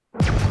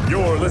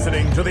You're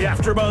listening to the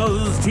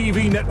AfterBuzz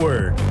TV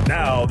Network,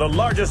 now the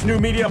largest new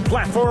media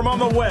platform on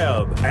the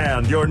web,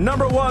 and your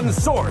number one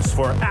source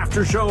for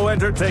after-show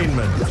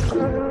entertainment.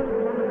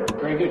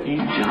 Very good, Keith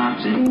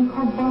Johnson.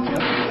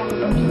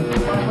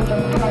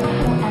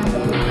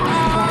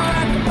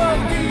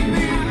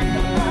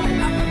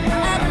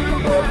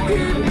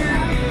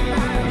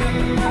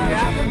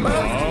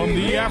 From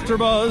the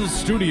AfterBuzz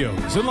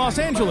Studios in Los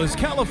Angeles,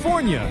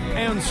 California,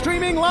 and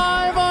streaming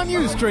live on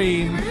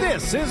Ustream,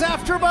 this is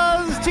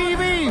AfterBuzz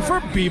TV for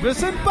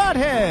Beavis and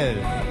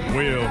Butthead.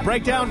 We'll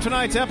break down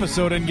tonight's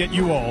episode and get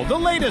you all the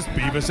latest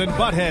Beavis and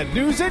Butthead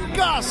news and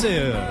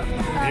gossip.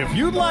 If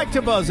you'd like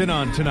to buzz in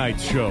on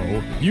tonight's show,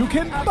 you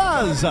can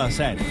buzz us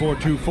at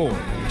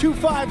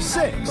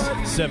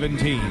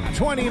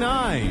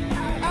 424-256-1729.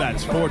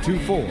 That's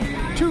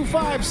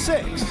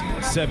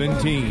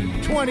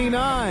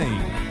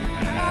 424-256-1729.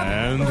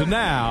 And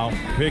now,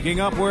 picking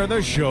up where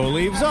the show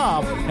leaves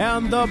off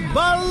and the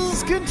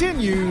buzz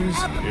continues,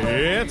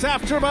 it's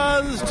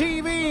AfterBuzz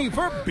TV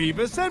for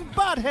Beavis and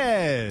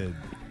Butthead.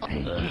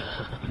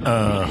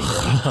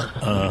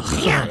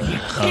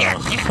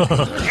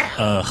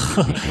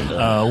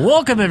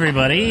 Welcome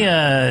everybody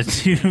to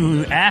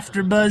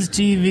AfterBuzz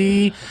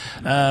TV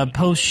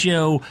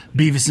post-show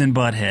Beavis and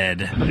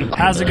Butthead.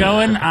 How's it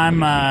going?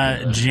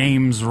 I'm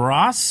James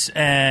Ross,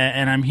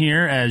 and I'm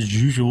here as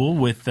usual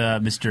with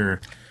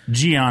Mr.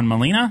 Gian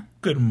Molina.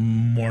 Good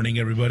morning,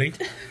 everybody.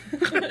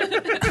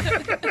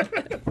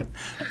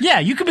 Yeah,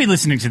 you could be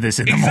listening to this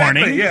in the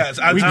morning. Yes,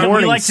 we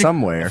like to,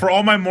 somewhere for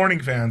all my morning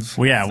fans.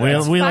 Well, yeah,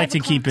 we like to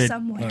keep it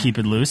somewhere.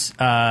 loose.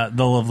 The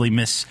lovely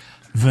Miss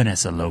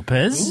Vanessa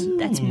Lopez. Ooh,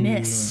 that's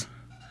Miss.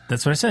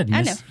 That's what I said.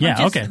 I Miss. know. Yeah,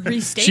 I'm just okay.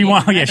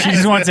 restating. She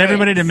just wants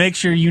everybody to make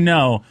sure you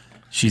know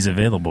she's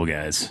available,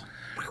 guys.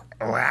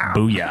 Wow.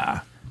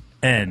 Booyah.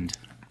 And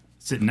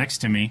sitting next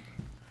to me,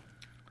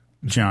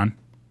 John.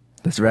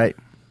 That's right.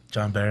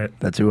 John Barrett.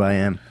 That's who I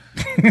am.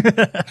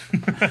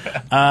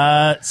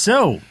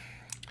 So,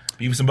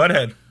 Beavis and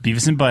Butthead.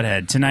 Beavis and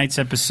Butthead. Tonight's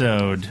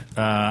episode,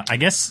 I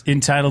guess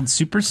entitled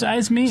Super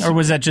Size Me? Or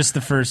was that just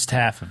the first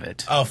half of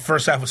it?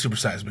 First half was Super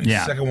Size Me.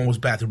 Yeah. Second one was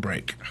Bathroom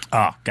Break.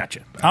 Oh, gotcha.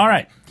 All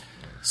right.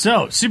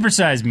 So, Super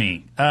Size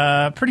Me.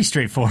 Pretty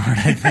straightforward,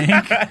 I think.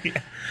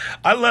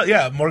 I love,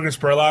 Morgan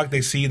Spurlock.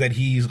 They see that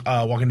he's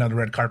walking down the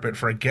red carpet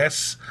for, I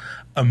guess,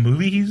 a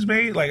movie he's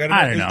made. Like I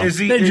don't know. know. Is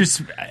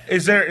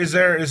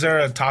there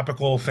a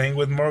topical thing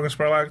with Morgan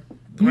Spurlock?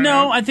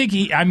 No, I think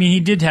he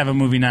did have a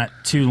movie not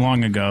too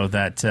long ago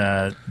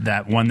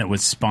that one that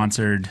was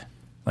sponsored,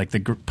 like the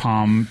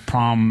Palm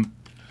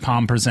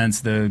presents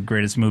the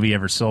greatest movie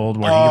ever sold,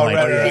 where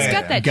He's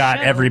got that got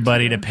show,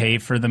 everybody too. to pay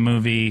for the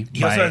movie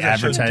He by also has that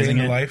show, advertising Day in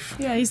it. the Life.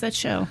 Yeah, he's that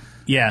show.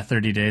 Yeah,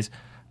 30 Days.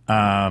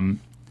 Well,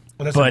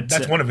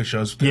 that's one of his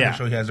shows. The yeah. other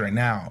show he has right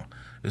now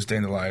is Day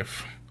in the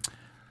Life.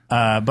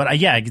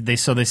 They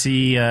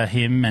see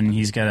him, and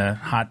he's got a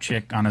hot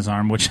chick on his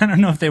arm, which I don't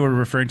know if they were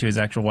referring to his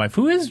actual wife,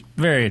 who is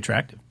very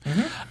attractive.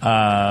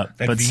 The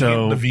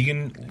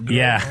vegan girl,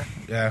 yeah,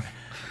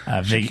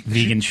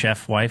 vegan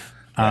chef wife.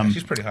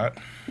 She's pretty hot.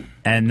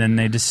 And then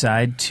they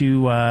decide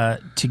to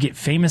get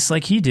famous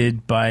like he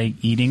did by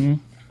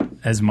eating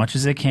as much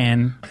as they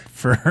can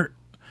for.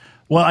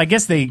 Well, I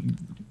guess they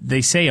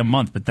say a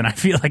month, but then I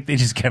feel like they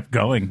just kept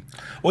going.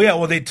 Well, yeah.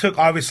 Well, they took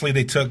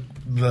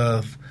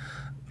the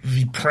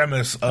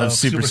premise of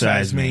Super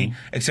Size Me,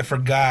 except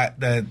forgot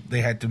that they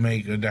had to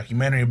make a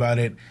documentary about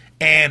it,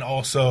 and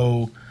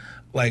also,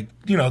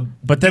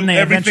 But then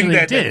they eventually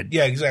did.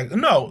 Yeah, exactly.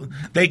 No,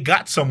 they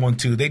got someone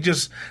to. They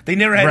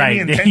never had any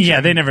intention. Yeah,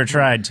 they never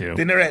tried to.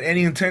 They never had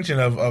any intention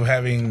of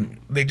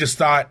having. They just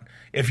thought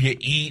if you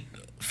eat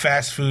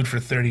fast food for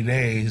 30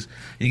 days,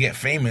 you get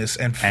famous,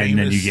 and then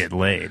you get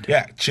laid.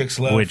 Yeah, chicks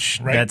love.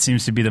 That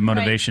seems to be the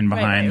motivation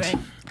behind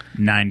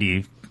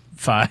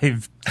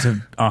 95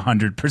 to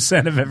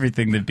 100% of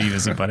everything that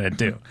Beavis and Butthead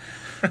do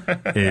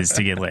is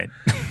to get laid.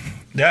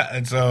 Yeah,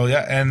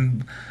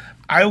 and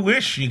I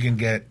wish you can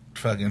get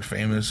fucking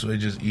famous with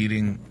just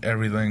eating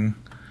everything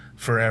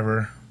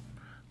forever.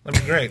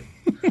 That'd be great.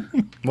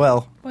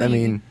 Well, I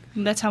mean,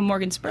 that's how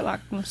Morgan Spurlock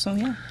was. So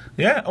yeah.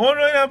 Yeah. Oh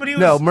no, but he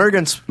was. No,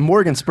 Morgan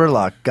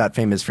Spurlock got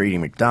famous for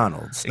eating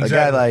McDonald's. Exactly. A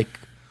guy like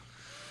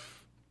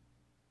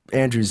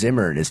Andrew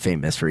Zimmern is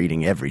famous for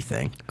eating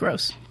everything.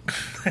 Gross.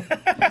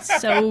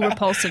 So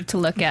repulsive to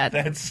look at.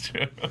 That's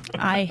true.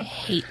 I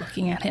hate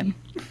looking at him.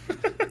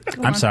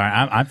 I'm sorry.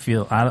 I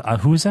feel.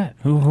 Who is that?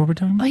 Who are we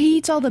talking about? Oh, he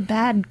eats all the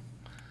bad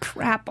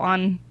crap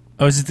on.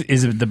 Oh, is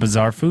it the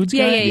Bizarre Foods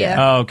guy? Yeah.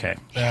 Oh, okay.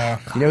 Yeah.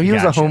 You know, he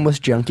was a Gotcha. homeless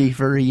junkie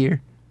for a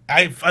year.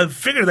 I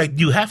figured like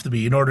you have to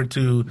be in order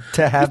to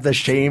have the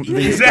shame,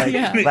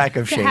 Exactly. lack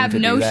of To shame have to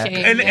no do that.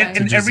 shame. and Yeah. and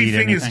just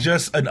everything eat is anything.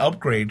 just an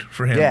upgrade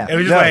for him. Yeah. It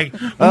was No. like,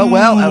 Oh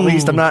well, at ooh.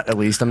 least I'm not.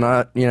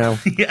 Yeah.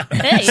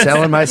 Hey.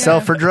 Selling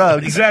myself for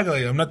drugs.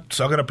 Exactly. I'm not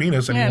sucking a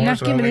penis Yeah, anymore. I'm not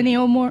so giving like, any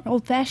more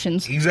old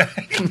fashions.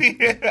 Exactly.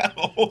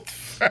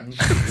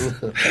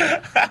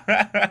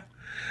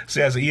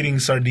 See, as eating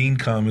sardine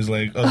cum is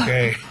like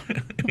okay,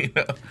 you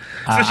know,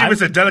 especially if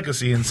it's a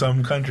delicacy in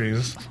some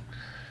countries.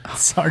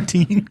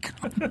 Sardine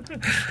cum.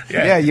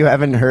 Yeah, you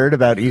haven't heard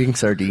about eating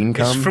sardine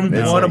cum? It's from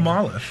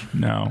Guatemala.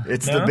 No.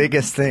 It's the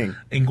biggest thing.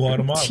 In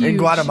Guatemala. In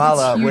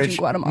Guatemala, It's huge which in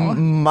Guatemala.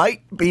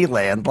 might be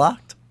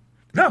landlocked.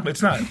 No,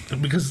 it's not.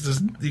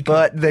 Because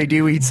But they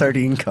do eat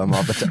sardine cum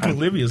all the time.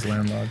 Bolivia's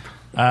landlocked.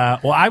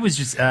 Well, I was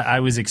just I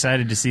was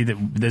excited to see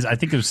that. I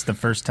think it was the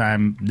first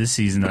time this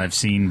season that I've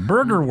seen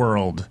Burger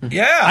World.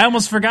 Yeah. I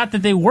almost forgot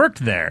that they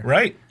worked there.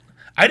 Right.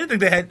 I didn't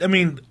think they had. I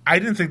mean, I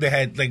didn't think they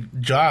had like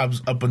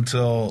jobs up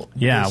until.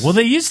 Yeah. this. Well,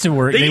 they used to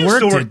work. They used worked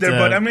to work at, there,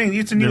 but I mean,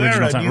 it's a new the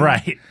original era. time. You-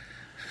 Right.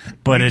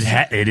 But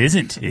it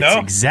isn't. It's No.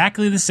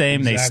 exactly the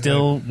same. They Exactly.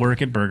 still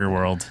work at Burger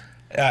World.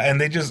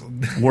 And they just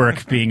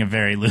Work being a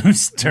very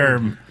loose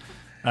term.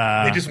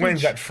 they just went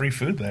and got free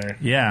food there.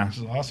 Yeah. Which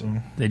is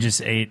awesome. They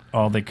just ate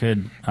all they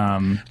could.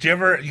 Do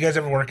you guys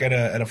ever work at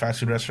a fast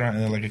food restaurant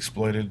and they like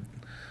exploited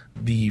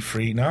the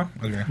free? No.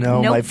 Okay.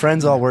 No, Nope. my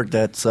friends all worked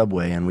at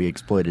Subway, and we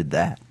exploited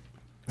that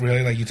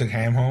Really? Like you took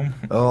ham home?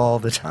 all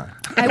the time.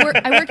 I worked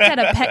at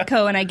a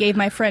Petco and I gave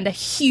my friend a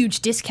huge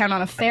discount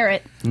on a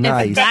ferret.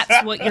 Nice. If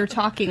that's what you're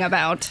talking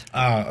about.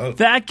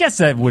 I guess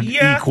that would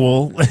Yeah.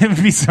 equal. It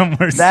would be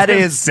somewhere That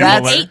is-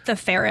 similar. that's- Ate the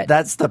ferret.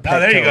 That's the Petco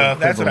there you go.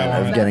 That's what I equivalent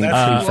of wanted. getting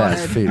That's free what I fast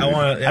wanted. food. I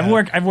want.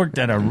 Yeah. I've worked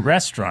at a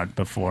restaurant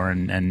before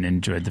and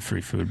enjoyed the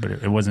free food, but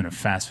it wasn't a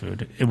fast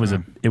food. It was a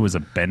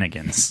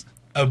Bennigan's.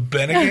 A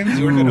Bennigan's?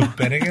 You work at a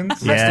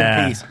Bennigan's?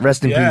 Yeah.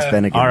 Rest in Yeah. peace,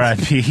 Bennigan's.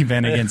 R.I.P.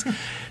 Bennigan's.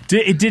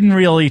 It didn't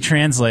really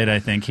translate, I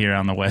think, here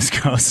on the West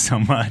Coast so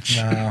much.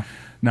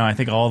 No, I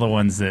think all the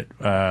ones that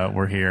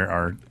were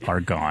here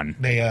are gone.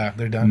 They're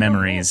done.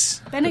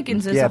 Memories.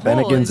 Bennigan's as Yeah, a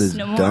whole Bennigan's is is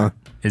no more. done.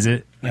 Is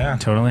it? Yeah.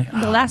 Totally?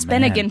 The last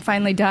man. Bennigan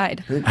finally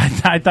died.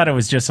 I thought it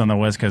was just on the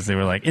West Coast. They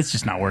were like, it's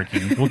just not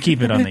working. We'll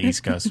keep it on the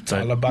East Coast. It's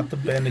all But about the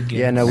Bennigan.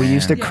 Yeah, no, we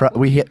used to cry.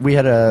 We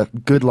had a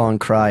good long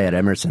cry at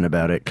Emerson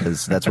about it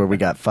because that's where we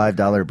got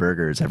 $5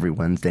 burgers every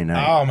Wednesday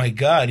night. Oh my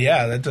God!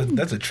 Yeah,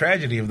 that's a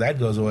tragedy if that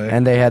goes away.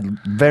 And they had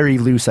very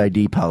loose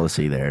ID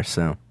policy there,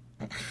 so.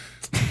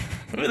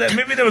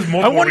 Maybe there was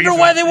more. I wonder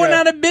why they went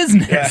out of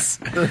business.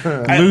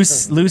 Yeah.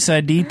 Loose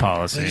ID They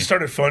policy. just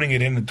started phoning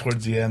it in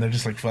towards the end. They're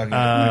just like, fuck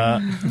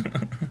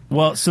it.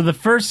 Well, so the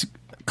first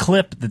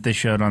clip that they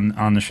showed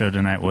on the show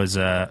tonight was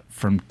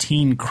from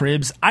Teen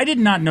Cribs. I did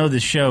not know the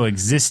show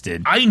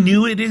existed. I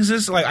knew it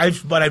existed,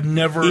 but I've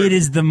never. It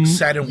is the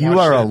sat and watched You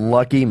are a it.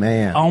 lucky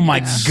man. Oh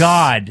my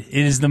God! It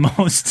is the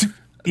most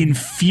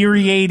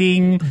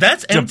infuriating,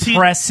 That's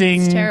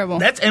depressing. It's terrible.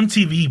 That's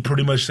MTV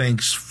pretty much saying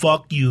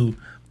 "fuck you,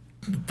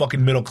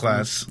 fucking middle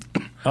class."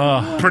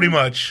 Pretty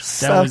much.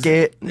 Suck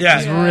it. Yeah.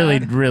 It's really,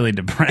 really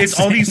depressing. It's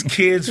all these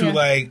kids who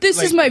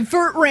This is my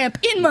vert ramp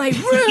in my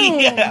room.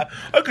 Yeah,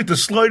 I get to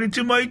slide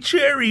into my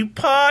cherry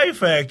pie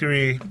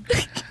factory.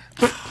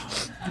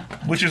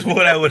 Which is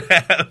what I would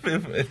have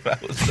if I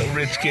was a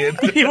rich kid.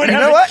 You would You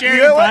have know a what? cherry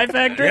You know pie what?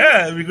 factory?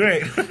 Yeah, it'd be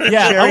great.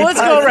 Yeah, Cherry let's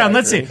pie go around.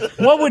 Let's factory.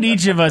 see. What would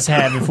each of us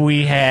have if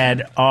we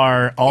had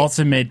our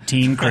ultimate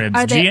Teen Cribs?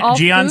 Are they all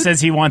Gian food?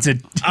 says he wants a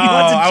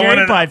I cherry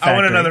want pie factory. I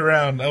want another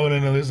round. I want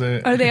another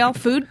say. Are they all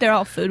food? They're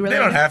all food related.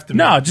 They don't have to be.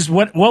 No, just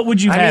what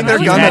would you I have mean, they're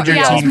if you gonna had do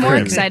your yeah, I was Teen more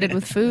Cribs? excited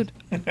with food.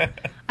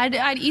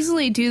 I'd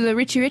easily do the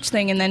Richie Rich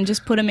thing and then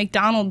just put a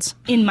McDonald's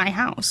in my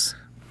house.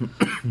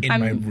 in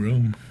my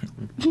room.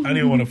 I don't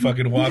even want to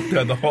fucking walk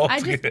down the hall. I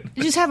to get it.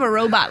 just have a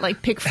robot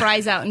like pick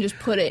fries out and just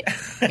put it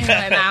in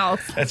my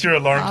mouth. That's your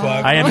alarm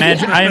clock. I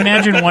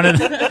imagine one of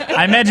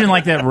I imagine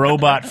like that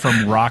robot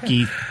from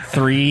Rocky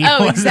 3.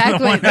 Oh, Was the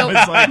exactly. one that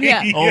was like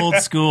Yeah. old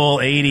school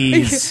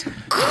 80s.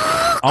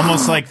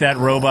 Almost like that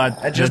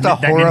robot, Just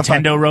that a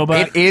horrifying Nintendo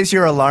robot. It is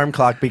your alarm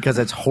clock because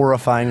it's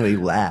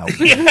horrifyingly loud.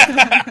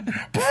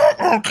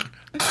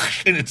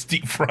 And it's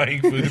deep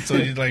frying food, so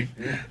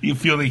you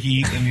feel the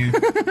heat and you.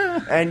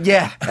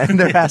 And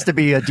there has to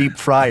be a deep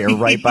fryer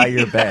right by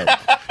your bed.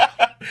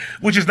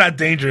 Which is not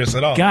dangerous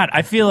at all. God,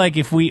 I feel like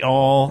if we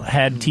all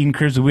had Teen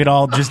Cribs, we'd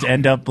all just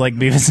end up like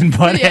Beavis and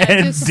Butthead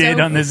Yeah, just did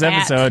so on this fat.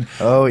 episode.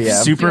 Oh,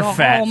 yeah. Super Yeah.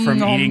 fat from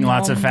Nom, eating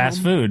lots of nom,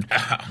 fast food.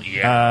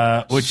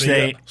 Yeah. Which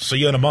See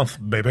you in a month,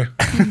 baby.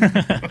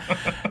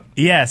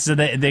 Yeah, so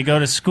they go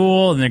to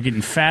school and they're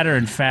getting fatter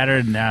and fatter.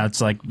 And now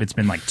it's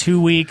been like 2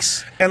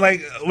 weeks. And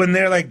like when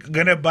they're like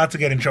about to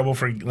get in trouble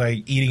for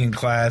like eating in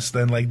class,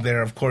 then like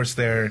their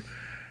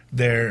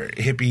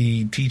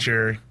hippie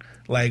teacher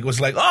like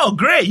was like, "Oh,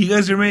 great, you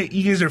guys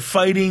are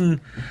fighting."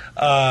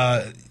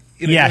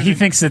 Yeah, he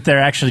thinks that they're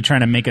actually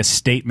trying to make a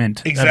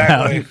statement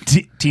Exactly. about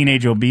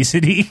teenage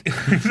obesity.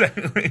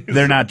 Exactly.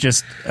 They're not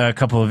just a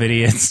couple of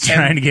idiots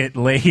trying to get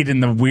laid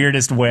in the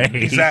weirdest way.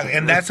 Exactly,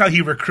 and that's how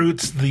he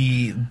recruits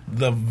the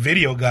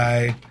video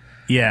guy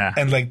Yeah,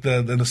 and like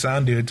the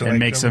sound dude to and like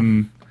makes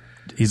him.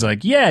 He's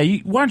like, yeah,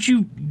 why don't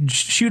you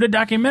shoot a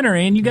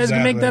documentary and you guys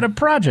can make Exactly. that a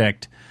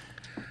project?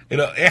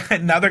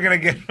 And now they're gonna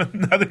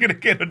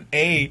get an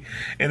A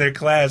in their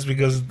class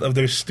because of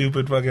their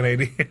stupid fucking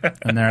idea.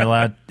 And they're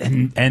allowed,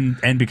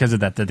 and because of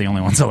that, they're the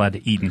only ones allowed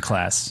to eat in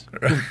class.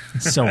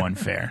 So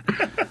unfair.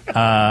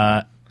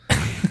 I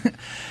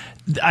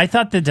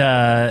thought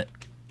that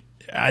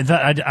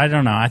I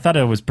don't know. I thought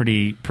it was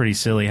pretty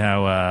silly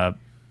how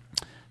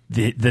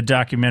the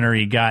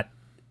documentary got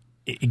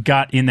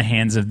in the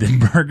hands of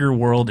the Burger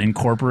World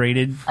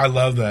Incorporated. I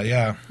love that.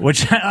 Yeah,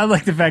 which I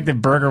like the fact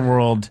that Burger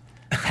World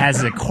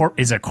has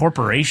is a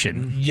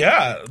corporation.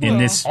 Yeah, in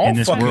this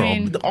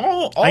world.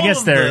 I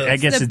guess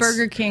it's the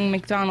Burger King,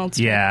 McDonald's.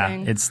 Yeah,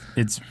 thing. it's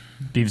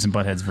Beavis and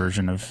Butthead's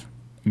version of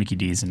Mickey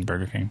D's and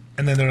Burger King.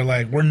 And then they're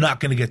like, we're not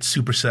going to get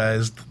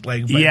supersized.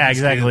 Like, yeah,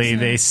 exactly. Kids.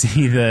 They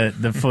see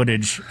the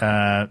footage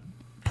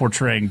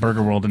portraying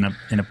Burger World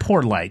in a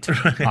poor light.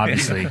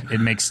 Obviously, it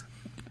makes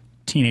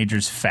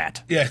teenagers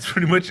fat. Yeah, it's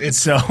pretty much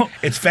it's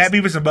Fat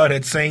Beavis and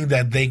Butthead saying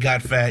that they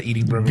got fat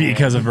eating Burger World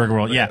because of Burger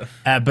World. Yeah,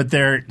 but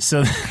their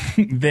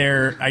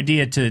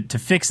idea to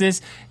fix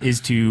this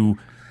is to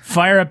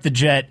fire up the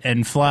jet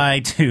and fly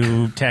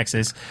to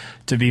Texas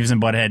to Beavis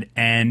and Butthead,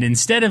 and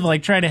instead of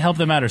like trying to help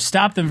them out or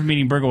stop them from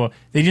eating Burger World,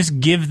 they just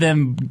give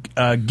them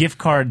gift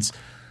cards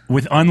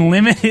with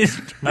unlimited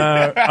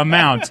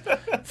amount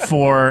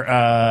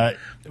for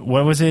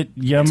what was it?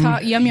 Yum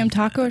Yum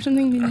Taco or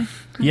something?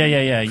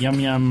 Yeah. Yum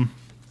Yum.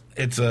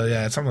 It's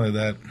it's something like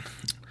that.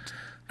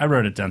 I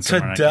wrote it down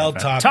somewhere.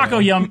 Taco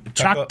Yummo.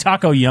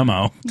 Taco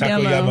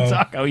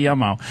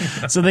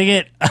Yummo. So they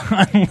get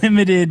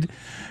unlimited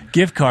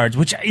gift cards,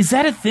 which is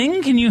that a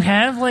thing? Can you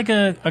have like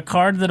a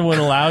card that would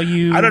allow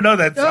you? I don't know.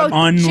 That's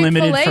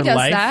unlimited Chick-fil-A for does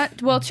life.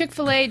 That. Well,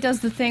 Chick-fil-A does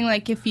the thing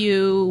like if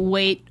you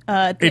wait.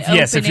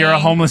 If you're a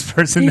homeless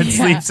person that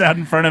sleeps out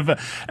in front of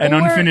an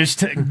unfinished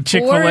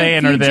Chick-fil-A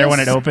and are there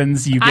when it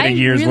opens, you get a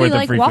year's worth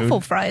of free food. I really like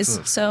waffle fries.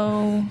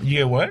 So you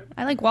get what?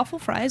 I like waffle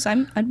fries.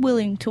 I'm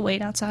willing to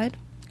wait outside.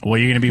 Well,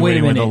 you're going to be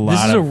waiting with a lot.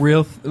 This is a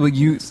real.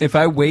 If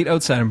I wait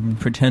outside and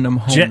pretend I'm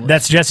homeless,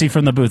 that's Jesse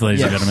from the booth,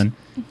 ladies and gentlemen.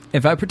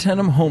 If I pretend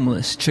I'm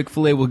homeless,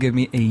 Chick-fil-A will give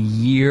me a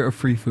year of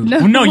free food.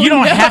 No, you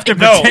don't have to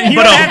pretend.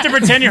 You don't have to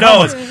pretend you're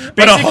homeless.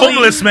 But a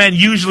homeless man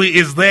usually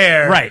is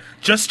there, right?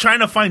 Just trying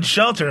to find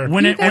shelter.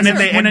 When a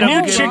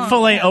new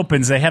Chick-fil-A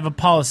opens, they have a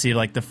policy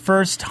like the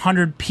first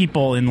 100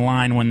 people in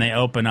line when they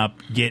open up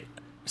get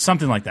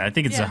something like that. I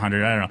think it's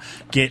 100. I don't know.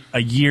 Get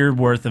a year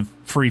worth of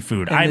free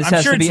food. And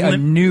I'm sure it's a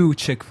new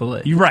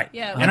Chick-fil-A. You're right.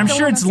 Yeah, and I'm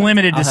sure it's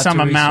limited to some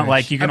amount.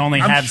 Like you can only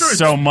have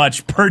so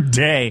much per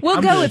day.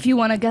 We'll go if you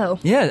want to go.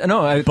 Yeah,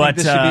 no, I think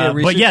this should be a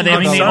research. But yeah,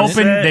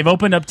 they've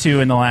opened up 2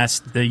 in the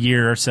last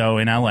year or so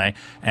in LA,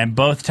 and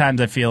both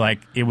times I feel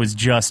like it was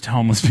just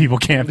homeless people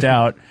camped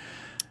out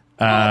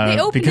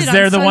because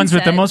they're the ones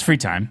with the most free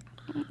time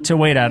to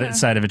wait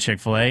outside of a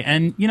Chick-fil-A.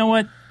 And you know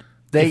what?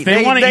 If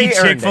they want to eat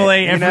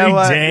Chick-fil-A every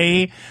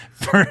day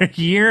for a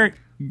year,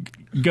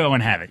 go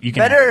and have it. You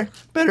can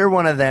better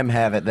one of them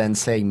have it than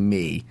say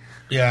me.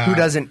 Yeah. Who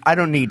doesn't? I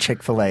don't need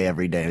Chick-fil-A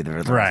every day the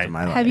rest of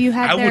my life. Have you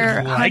had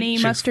their honey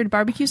mustard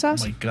barbecue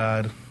sauce? Oh my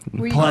God.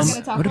 What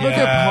about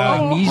their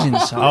Polynesian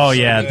sauce? Oh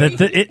yeah,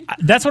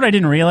 that's what I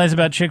didn't realize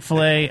about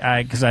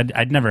Chick-fil-A because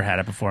I'd never had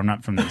it before. I'm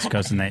not from the East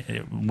Coast and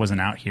it wasn't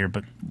out here,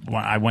 but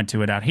when I went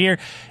to it out here,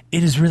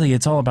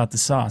 it's all about the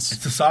sauce.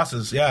 It's the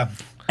sauces, yeah.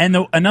 And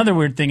another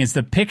weird thing is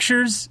the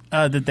pictures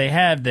that they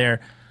have there,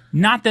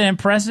 not that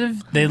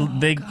impressive.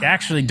 They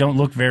actually don't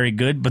look very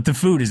good, but the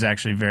food is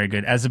actually very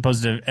good, as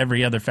opposed to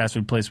every other fast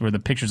food place where the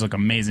pictures look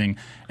amazing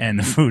and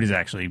the food is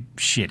actually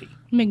shitty.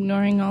 I'm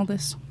ignoring all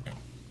this.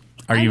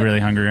 Are you really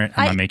hungry? Am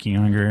I making you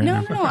hungry?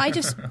 No. I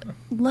just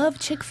love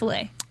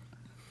Chick-fil-A.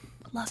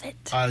 Love it.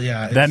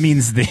 Yeah. That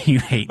means that you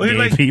hate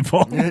gay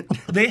people.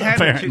 They had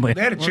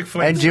a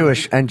Chick-fil-A and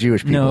Jewish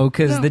people. No,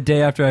 because the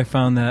day after I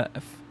found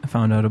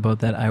out about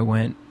that, I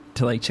went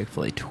to like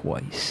Chick-fil-A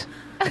twice.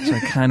 So I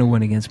kind of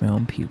went against my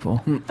own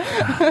people.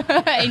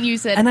 And you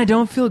said... And I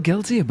don't feel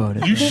guilty about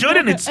it. You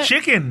shouldn't. It's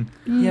chicken.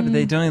 Yeah, but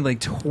they donated like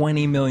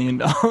 $20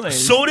 million.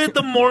 So did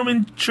the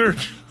Mormon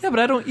church. Yeah, but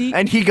I don't eat...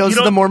 And he goes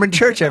to the Mormon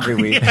church every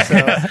week.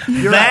 Yeah.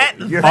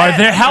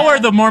 So how are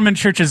the Mormon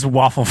church's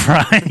waffle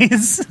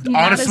fries?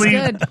 Honestly,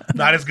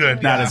 not as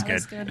good. Not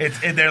as good.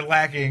 They're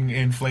lacking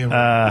in flavor.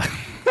 I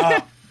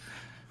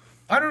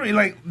don't really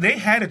like. They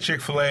had a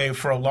Chick-fil-A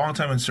for a long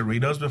time in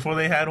Cerritos before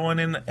they had one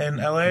in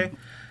LA,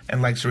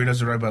 and like Cerritos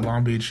is right by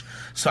Long Beach.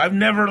 So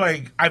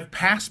I've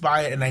passed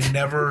by it and I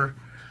never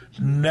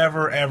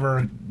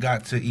ever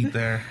got to eat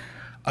there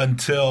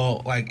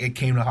until like it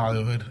came to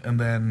Hollywood, and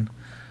then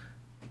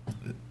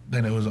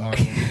it was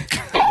awesome.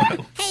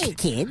 Hey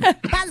kid,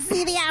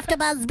 Buzzy the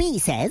AfterBuzz B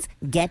says,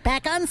 get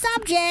back on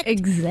subject.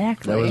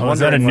 Exactly. Was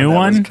that a new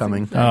one?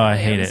 Coming. Oh, I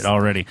hate it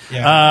already.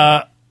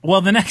 Yeah.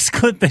 Well, the next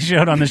clip they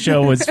showed on the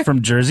show was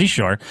from Jersey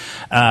Shore,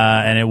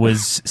 and it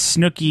was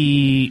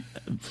Snooki.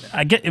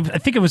 I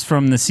think it was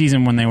from the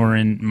season when they were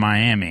in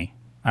Miami.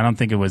 I don't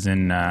think it was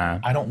in.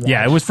 I don't.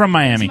 Yeah, it was from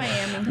Miami,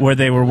 where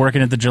they were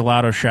working at the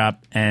gelato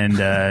shop,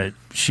 and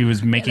she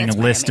was making a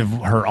list of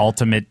her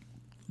ultimate.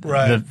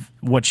 Right.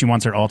 What she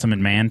wants her ultimate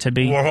man to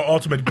be. Well, her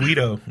ultimate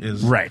Guido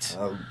is right.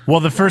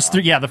 Well, the first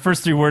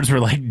three words were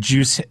like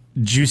juice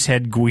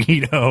head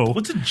Guido.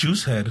 What's a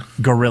juice head?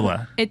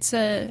 Gorilla. It's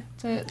a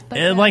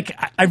like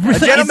I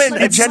really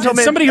a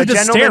gentleman, somebody who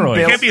does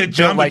steroids. It can't be a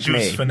Jamba like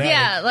Juice me. fanatic.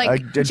 Yeah,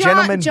 like a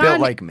gentleman built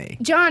like me.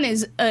 John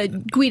is a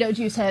Guido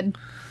juice head.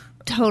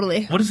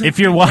 Totally. What is it? If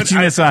you're watching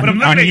this on but I'm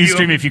looking at you.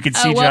 Ustream, if you could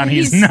see well, John,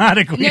 he's not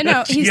a Guido.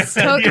 No, he's,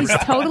 Yeah, he's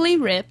totally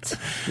ripped.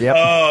 Yep.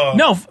 Oh.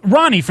 No,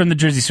 Ronnie from the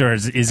Jersey Shore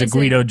is a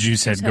Guido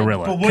Juicehead Juicehead.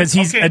 gorilla. But what- Because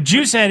he's okay, a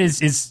Juicehead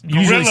is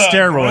usually Gorilla-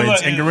 steroids, Gorilla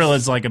and is-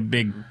 Gorilla's like a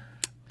big.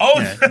 Oh,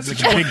 Yeah, that's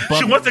it's like a big she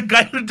bucket. wants a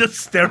guy who does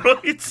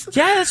steroids.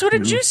 Yeah, that's what a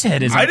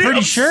Juicehead is. I'm I'm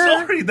pretty sure.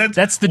 sorry,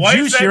 That's the why is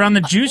juice. that- You're on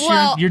the juice.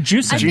 Well, you're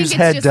juicing. I think Juice it's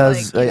head just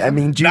does. like, I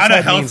mean, juice Not a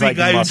head healthy means like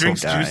guy who muscle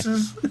drinks guy.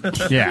 juices.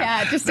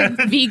 Yeah, just a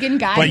vegan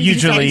guy. But who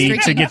just likes usually,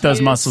 drinking to get those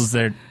juice. muscles,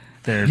 they're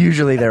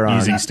Usually they're on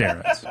using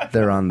steroids.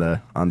 they're on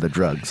the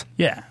drugs.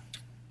 Yeah,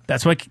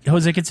 that's why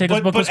Jose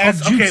Canseco's book was called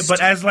as okay, Juiced. but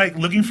as like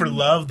looking for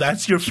love,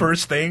 that's your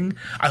first thing.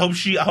 I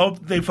hope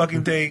they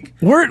fucking take.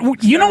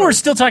 we're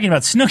still talking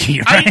about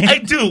Snooki, right? I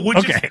do. Which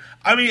Okay. is,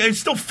 I mean, it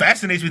still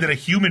fascinates me that a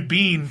human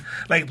being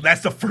like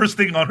that's the first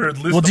thing on her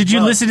list. Well, of did you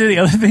love. listen to the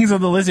other things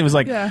on the list? It was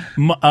like Yeah.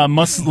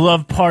 must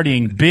love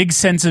partying, big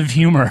sense of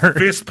humor,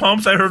 Fist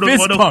pumps? I heard of fist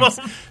one pumps.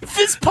 of them.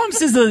 Fist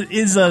pumps is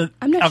a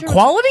I'm not sure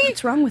quality.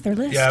 what's wrong with her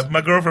list. Yeah,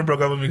 my girlfriend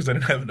broke up with me because I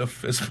didn't have enough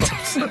fist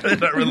pumps in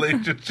that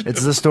relationship.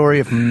 It's the story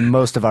of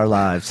most of our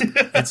lives.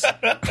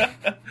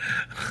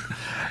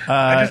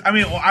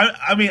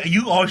 I mean,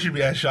 you all should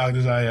be as shocked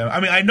as I am. I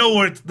mean, I know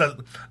where it's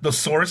the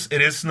source.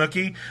 It is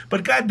Snooki,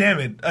 but god damn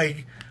it,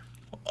 like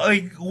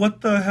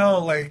what the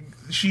hell? Like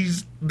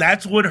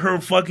that's what her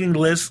fucking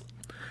list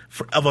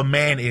of a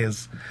man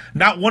is.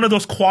 Not one of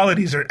those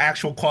qualities or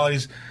actual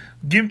qualities.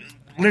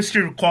 List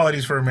your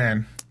qualities for a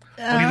man.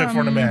 What do you look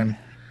for in a man?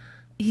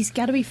 He's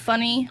got to be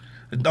funny.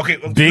 Okay,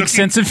 Big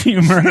sense of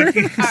humor. All right.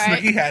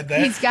 Snooki had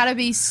that. He's got to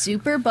be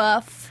super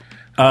buff.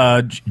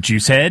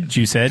 Juicehead.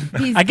 He's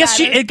I guess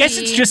gotta it's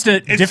be- just a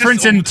It's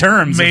difference just- in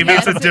terms. Maybe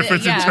it's a That's it,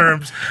 difference in yeah.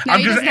 terms. No, I'm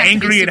he just doesn't have to be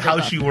angry at super how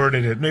buff. she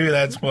worded it. Maybe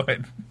that's what.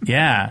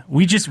 Yeah,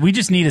 we just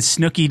need a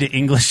Snooki to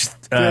English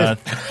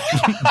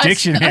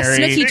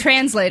dictionary. A Snooki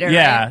translator.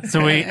 Yeah, right?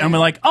 so we're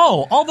like,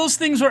 oh, all those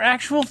things were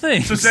actual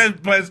things. So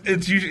but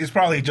it's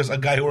probably just a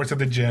guy who works at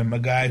the gym, a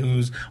guy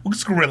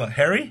what's gorilla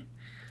Harry,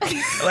 or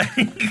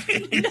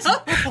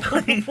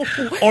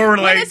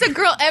When like has a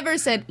girl ever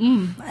said,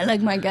 I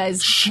like my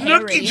guys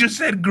hairy? Snooki just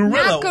said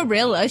gorilla. Not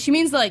gorilla. She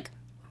means like,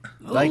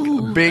 Like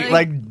ooh, big,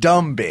 like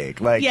dumb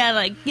big, like yeah,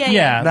 like,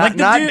 yeah, Not- like the,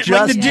 not like the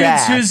just dudes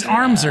jacked. whose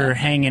arms are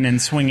hanging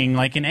and swinging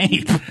like an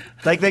ape.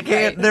 like they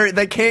can't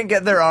they can't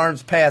get their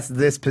arms past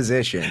this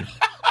position.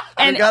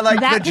 And They got like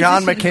that the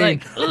John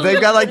position's McCain. like,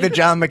 They've got like the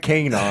John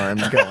McCain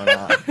arms going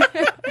on.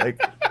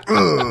 Like,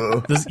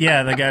 ugh.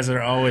 The guys that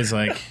are always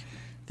like,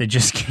 they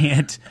just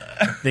can't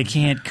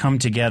come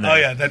together. Oh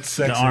yeah, that's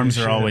sexy. The arms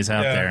as are shit. always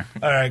out Yeah. there.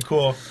 All right,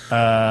 cool.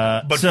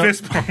 But so-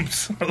 fist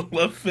pumps, I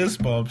love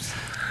fist pumps.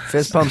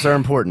 Fist pumps are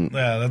important.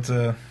 Yeah, that's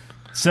a.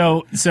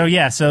 So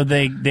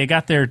they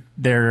got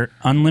their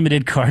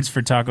unlimited cards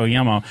for Taco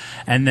Yummo,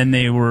 and then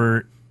they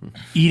were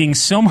eating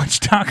so much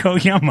Taco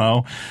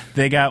Yummo,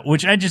 they got,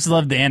 which I just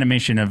loved the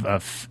animation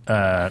of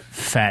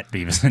fat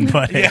Beavis and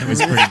Butthead. It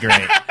was pretty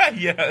great.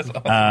 Yeah, that's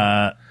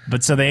awesome.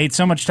 But so they ate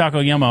so much Taco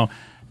Yummo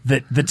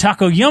that the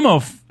Taco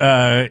Yummo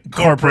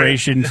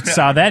Corporation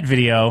saw that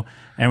video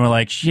and were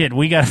like, shit,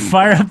 we got to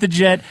fire up the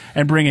jet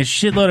and bring a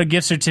shitload of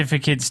gift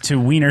certificates to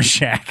Wiener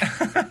Shack,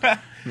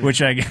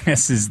 which I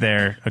guess is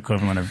their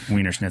equivalent of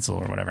Wiener Schnitzel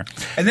or whatever.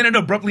 And then it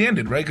abruptly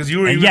ended, right? Because you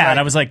were And even yeah, like, and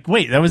I was like,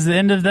 wait, that was the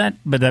end of that?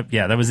 But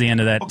that was the end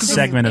of that 'cause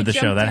segment of It the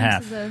show, jumped that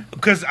half. into the-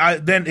 because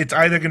then it's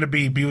either going to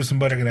be Beavis and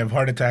Butt are going to have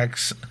heart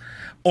attacks,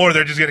 or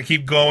they're just going to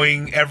keep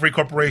going. Every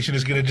corporation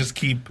is going to just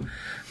keep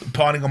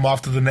pawning them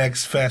off to the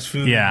next fast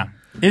food. Yeah.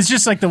 It's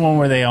just like the one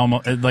where they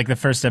almost, like the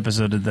first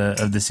episode of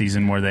the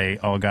season where they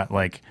all got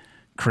like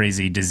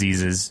crazy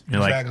diseases.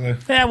 You're Exactly.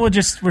 like, yeah,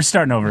 we're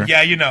starting over.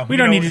 Yeah, you know. We You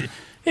don't know- need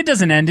it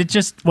doesn't end. It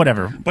just,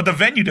 whatever. But the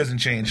venue doesn't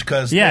change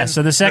because Yeah,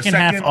 so the second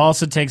half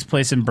also takes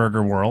place in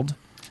Burger World.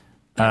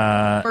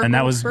 And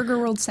that was, Burger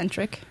World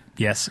centric.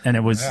 yes, and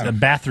it was Yeah. a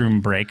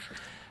bathroom break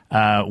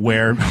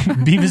where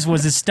Beavis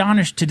was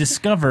astonished to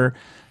discover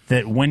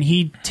that when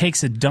he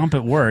takes a dump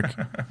at work,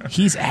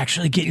 he's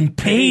actually getting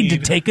paid to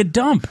take a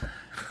dump.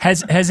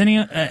 Has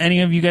any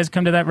of you guys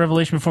come to that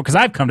revelation before? Because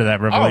I've come to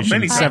that revelation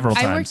many times. several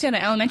I times. worked in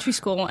an elementary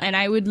school, and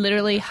I would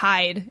literally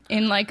hide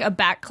in like a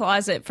back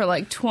closet for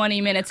like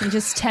 20 minutes and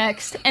just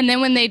text. And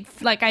then when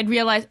I'd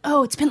realize,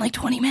 oh, it's been like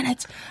 20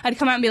 minutes, I'd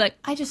come out and be like,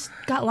 I just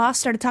got lost,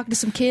 started talking to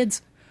some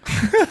kids.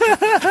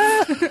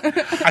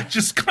 I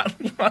just got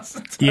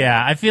lost.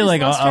 Yeah, I feel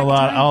like lost track of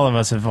time. all of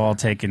us have all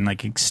taken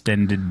like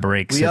extended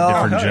breaks We at all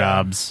different have.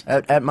 jobs.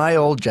 At my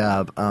old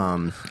job,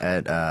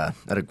 at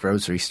a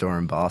grocery store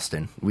in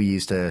Boston, we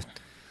used to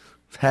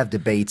have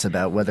debates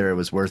about whether it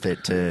was worth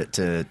it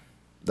to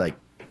like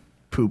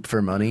poop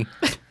for money.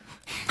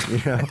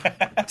 You know,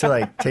 to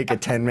like take a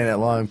 10-minute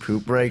long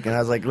poop break. And I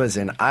was like,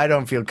 listen, I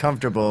don't feel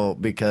comfortable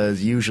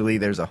because usually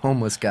there's a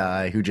homeless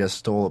guy who just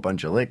stole a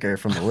bunch of liquor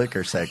from the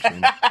liquor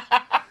section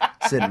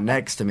sitting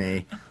next to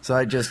me. So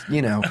I just,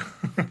 you know,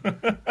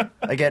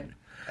 I get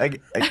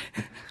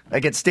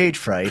stage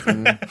fright.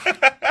 And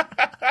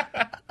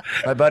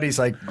my buddy's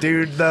like,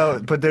 dude, though,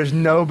 but there's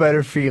no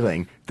better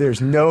feeling. There's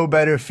no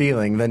better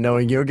feeling than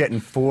knowing you're getting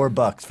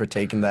 $4 for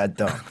taking that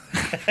dump.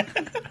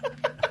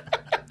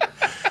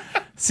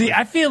 See,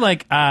 I feel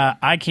like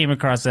I came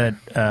across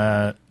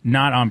that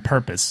not on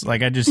purpose.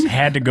 Like I just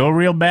had to go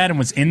real bad and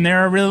was in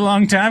there a really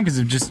long time because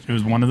it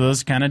was one of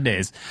those kind of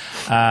days.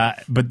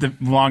 But the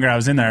longer I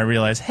was in there, I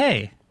realized,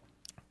 hey,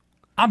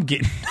 I'm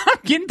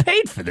getting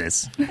paid for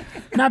this.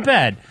 Not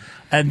bad.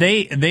 And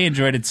they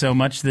enjoyed it so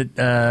much that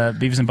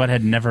Beavis and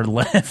Butthead never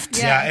left.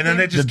 Yeah, and then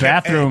they just the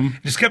bathroom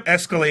just kept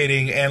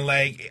escalating, and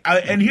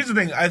and here's the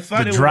thing: I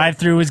thought the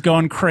drive-through was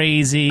going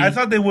crazy. I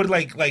thought they would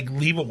like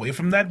leave away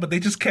from that, but they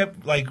just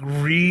kept like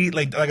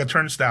a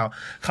turnstile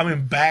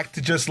coming back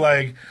to just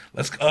like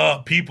let's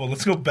go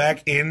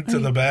back into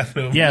the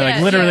bathroom. Yeah,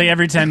 like literally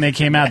every time they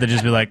came out, they'd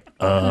just be like,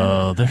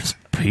 there's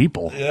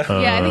people.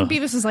 Yeah, I think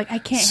Beavis is like, I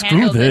can't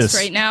handle this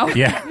right now.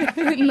 Yeah,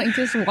 and like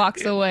just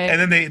walks away.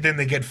 And then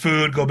they get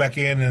food, go back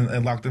in,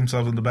 and lock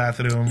themselves in the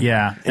bathroom.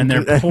 Yeah, and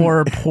their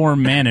poor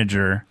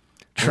manager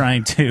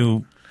trying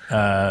to.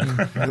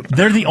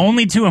 They're the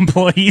only two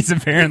employees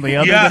apparently,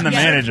 other than the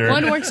manager.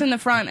 One works in the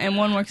front and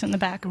one works in the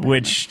back.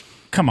 Which,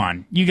 come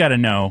on, you got to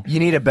know. You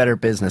need a better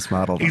business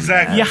model.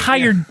 Exactly. You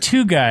hired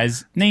two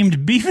guys named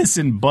Beavis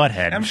and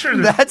Butthead. I'm sure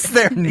that's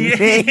their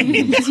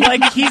name.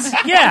 Like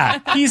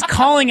he's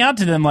calling out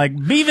to them like,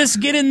 Beavis,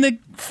 get in the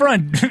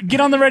front,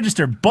 get on the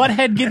register.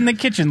 Butthead, get in the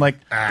kitchen. Like,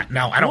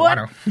 no, I don't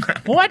want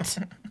to. What?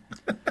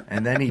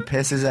 And then he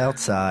pisses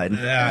outside.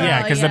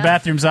 Yeah, because the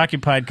bathroom's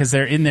occupied because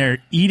they're in there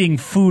eating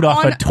food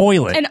off a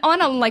toilet. And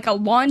on a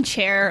lawn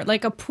chair,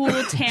 like a pool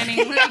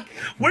tanning. Like,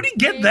 where'd he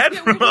get that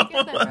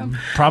from?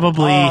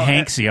 Probably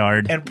Hank's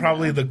yard. And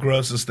probably the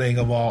grossest thing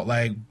of all,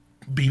 like,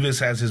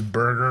 Beavis has his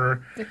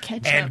burger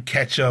and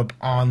ketchup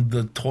on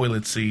the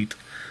toilet seat.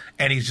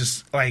 And he's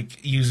just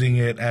like using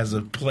it as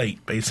a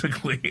plate,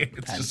 basically.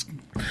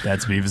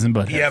 That's Beavis and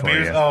Butthead. Yeah, for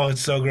Beavis. you. Oh,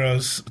 it's so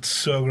gross. It's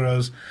so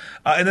gross.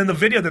 And then the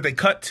video that they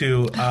cut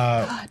to,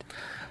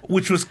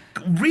 which was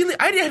really,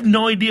 I had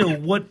no idea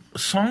what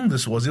song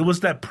this was. It was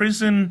that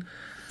prison.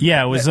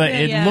 Yeah, it was.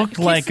 It looked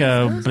like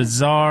a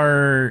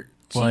bizarre,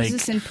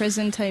 Jesus like in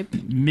prison type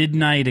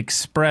Midnight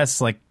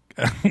Express, like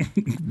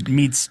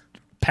meets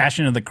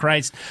Passion of the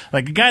Christ.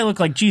 Like a guy looked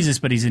like Jesus,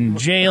 but he's in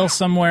jail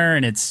somewhere,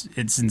 and it's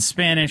in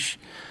Spanish.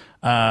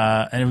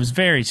 And it was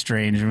very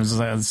strange. It was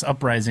like this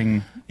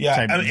uprising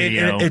type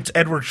video. It's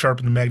Edward Sharp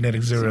in the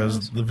Magnetic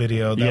Zeros, the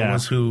video. That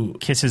was who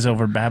Kisses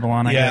Over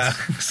Babylon, I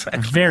guess.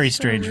 Exactly. Very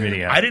strange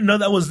video. I didn't know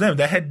that was them.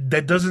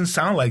 That doesn't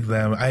sound like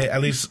them. I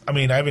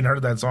haven't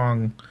heard that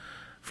song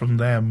from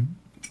them.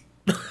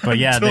 But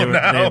yeah, they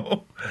were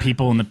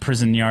people in the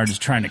prison yards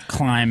trying to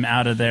climb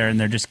out of there, and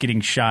they're just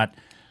getting shot,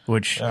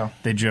 which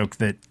they joke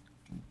that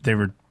they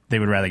would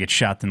rather get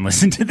shot than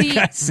listen to the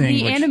guy sing.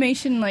 The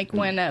animation, like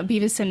when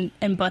Beavis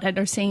and Butthead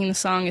are singing the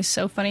song, is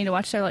so funny to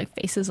watch. Their like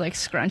faces like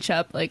scrunch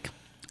up. Like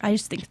I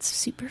just think it's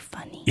super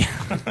funny.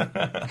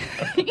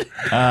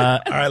 All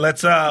right,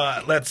 let's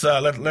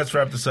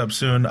wrap this up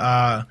soon.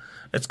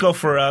 Let's go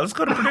to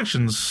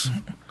predictions.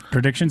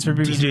 Predictions for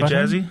Beavis DJ and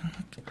Butthead? Jazzy.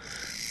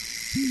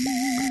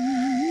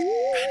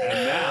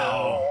 And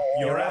now,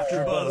 your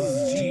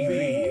AfterBuzz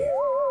TV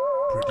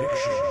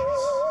predictions.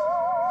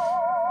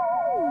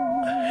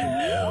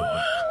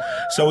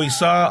 So we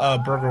saw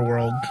Burger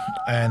World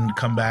and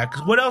come back.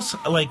 What else,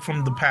 like,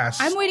 from the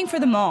past? I'm waiting for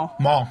the mall.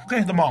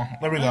 Okay, the mall.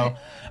 There we go.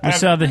 We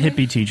saw the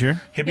hippie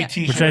teacher.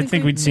 Teacher. Which I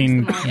think we'd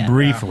seen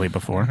briefly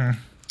before. Mm-hmm.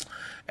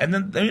 And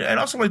then, and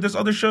also, like, there's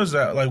other shows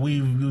that, like,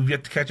 we've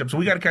yet to catch up. So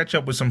we got to catch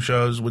up with some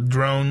shows with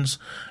drones.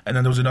 And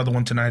then there was another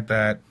one tonight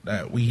that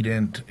we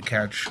didn't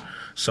catch.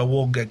 So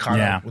we'll get caught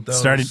up with those.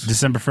 Starting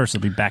December 1st,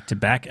 it'll be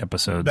back-to-back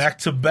episodes.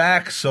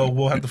 Back-to-back, so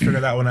we'll have to figure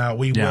that one out.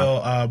 We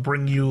will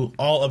bring you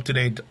all up to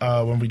date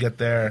when we get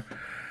there.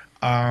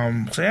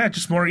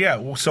 Just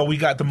more, So we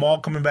got the mall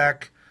coming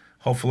back,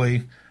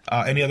 hopefully.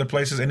 Any other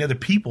places, any other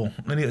people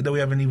that we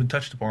haven't even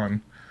touched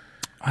upon?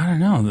 I don't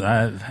know.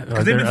 Are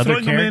there other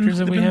characters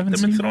that we haven't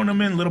seen? They've been throwing them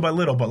in little by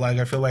little, but like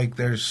I feel like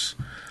I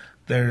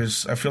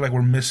feel like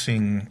we're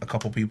missing a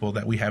couple people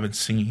that we haven't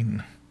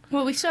seen.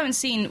 Well, we still haven't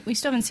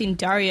seen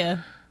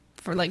Daria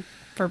for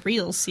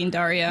reals. Seen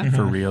Daria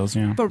for reals,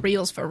 yeah. For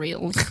reals.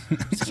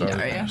 So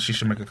Daria. She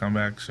should make a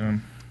comeback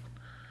soon.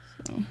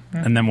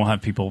 And then we'll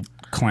have people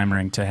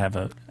clamoring to have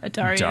a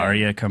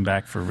Daria come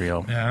back for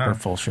real, for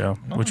full show,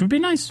 which would be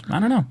nice. I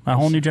don't know, a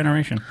whole new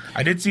generation.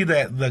 I did see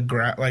that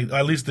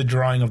at least the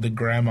drawing of the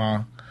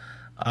grandma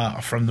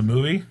from the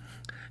movie.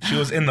 She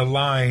was in the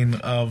line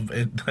of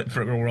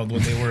Burger World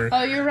when they were.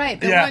 Oh, you're right.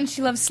 The one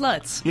she loves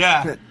sluts.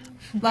 Yeah.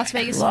 Las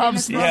Vegas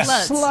loves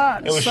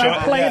sluts. It was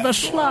play the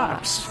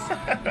sluts.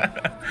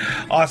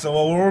 Awesome.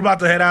 Well, we're about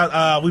to head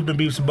out. We've been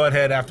Beavis and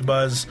Butthead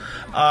AfterBuzz.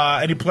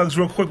 Any plugs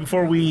real quick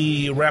before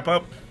we wrap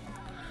up?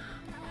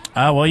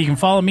 Well, you can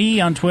follow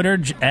me on Twitter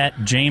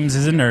at James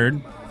is a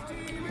Nerd.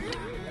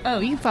 Oh,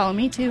 you can follow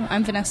me too.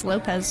 I'm Vanessa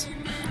Lopez.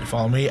 You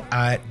follow me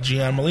at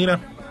Gian Molina.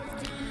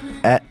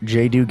 At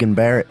J. Dugan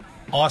Barrett.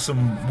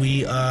 Awesome.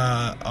 We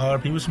are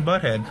Beavis and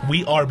Butthead.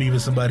 We are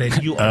Beavis and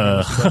Butthead. You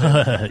are Beavis and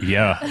Butthead.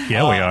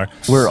 Yeah, we are.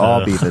 We're all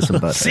Beavis and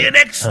Butthead. See you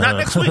not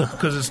next week,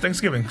 because it's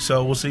Thanksgiving.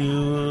 So we'll see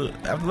you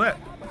after that.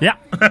 Yeah.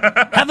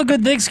 Have a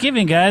good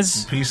Thanksgiving,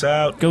 guys. Peace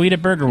out. Go eat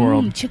at Burger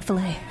World.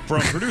 Chick-fil-A.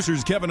 From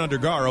producers Kevin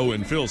Undergaro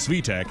and Phil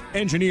Svitek,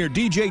 engineer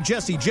DJ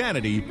Jesse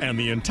Janity, and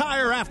the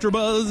entire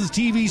AfterBuzz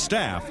TV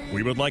staff,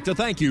 we would like to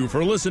thank you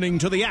for listening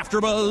to the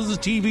AfterBuzz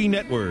TV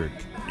network.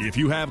 If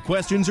you have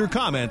questions or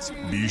comments,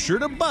 be sure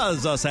to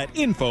buzz us at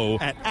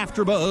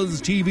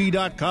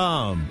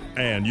info@AfterBuzzTV.com.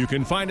 And you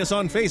can find us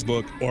on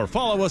Facebook or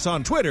follow us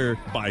on Twitter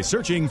by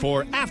searching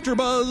for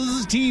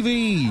AfterBuzz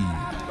TV.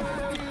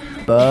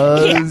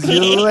 Buzz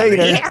you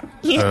later.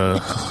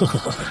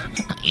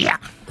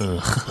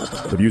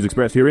 The views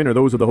expressed herein are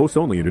those of the hosts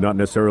only and do not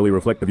necessarily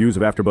reflect the views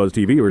of AfterBuzz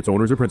TV or its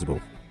owners or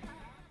principals.